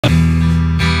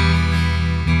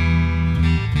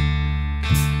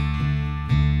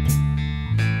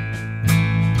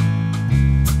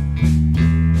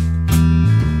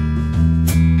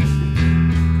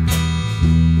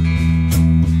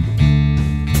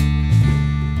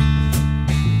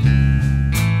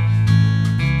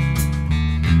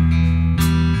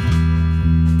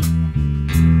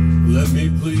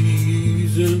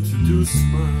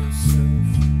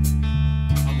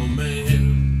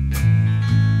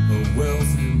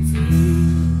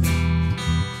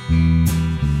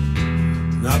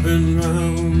I've been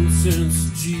round since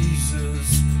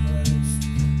Jesus Christ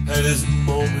had his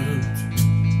moment.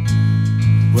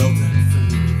 Well then,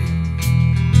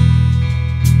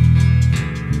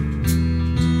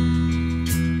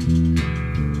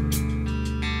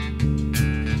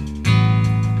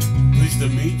 pleased to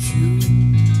meet you.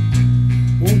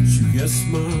 Won't you guess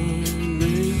my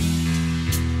name?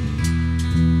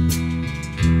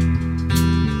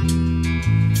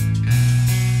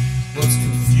 What's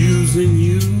confusing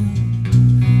you?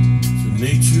 It's the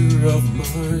nature of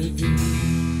my game.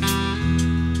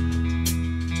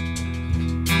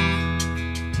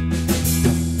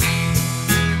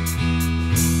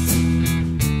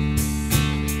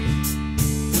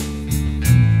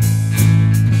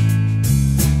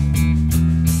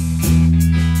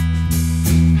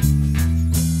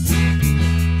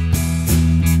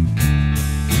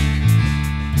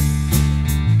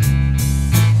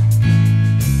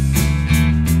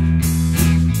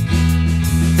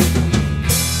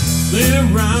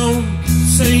 Around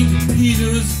St.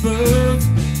 Petersburg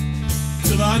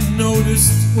till I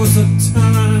noticed was a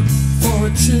time for a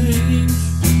change.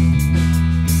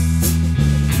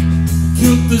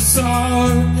 Killed the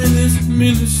Tsar and his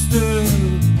minister,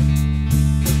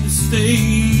 the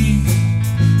state,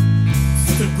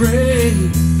 the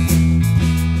grave.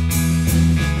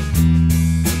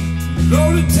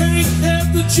 Loaded tank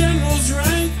had the general's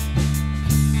rank,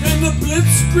 and the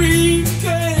blitzkrieg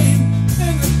came.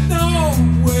 No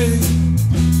way.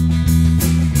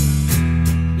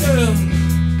 Yeah.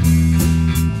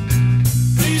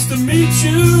 Pleased to meet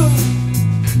you.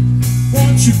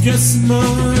 Won't you guess my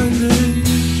name?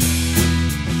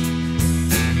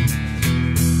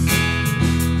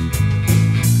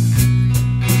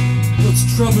 What's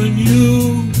troubling you?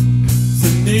 It's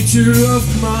the nature of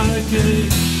my game.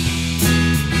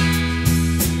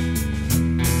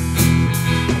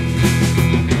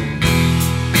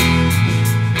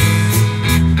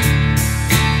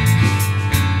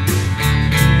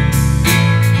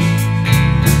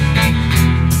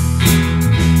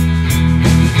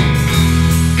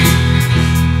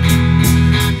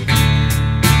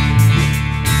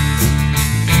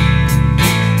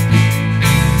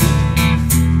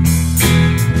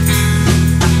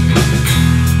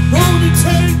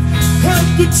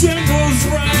 The general's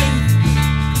rang,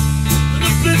 and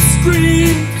the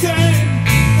blitzkrieg came.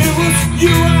 It was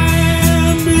you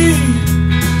and me.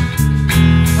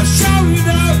 I shouted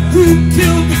out, who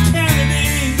killed the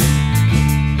Kennedy?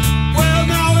 Well,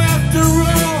 now after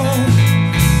all,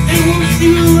 it was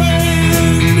you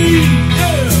and me.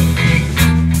 Yeah.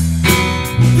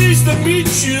 Pleased to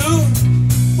meet you.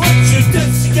 What's your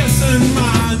just guessing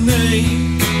my name?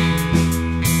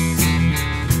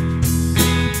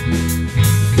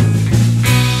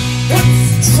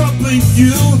 Troubling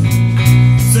you,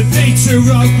 the nature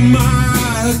of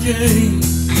my game.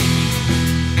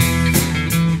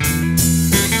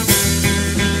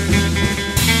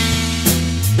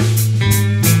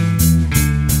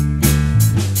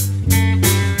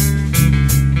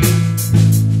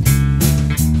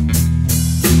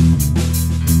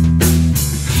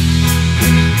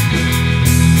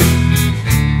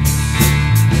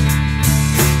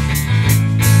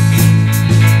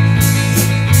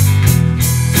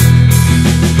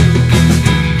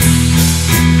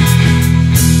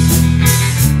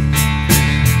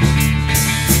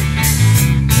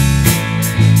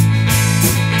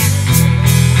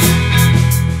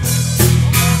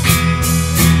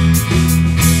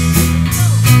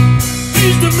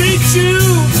 To meet you.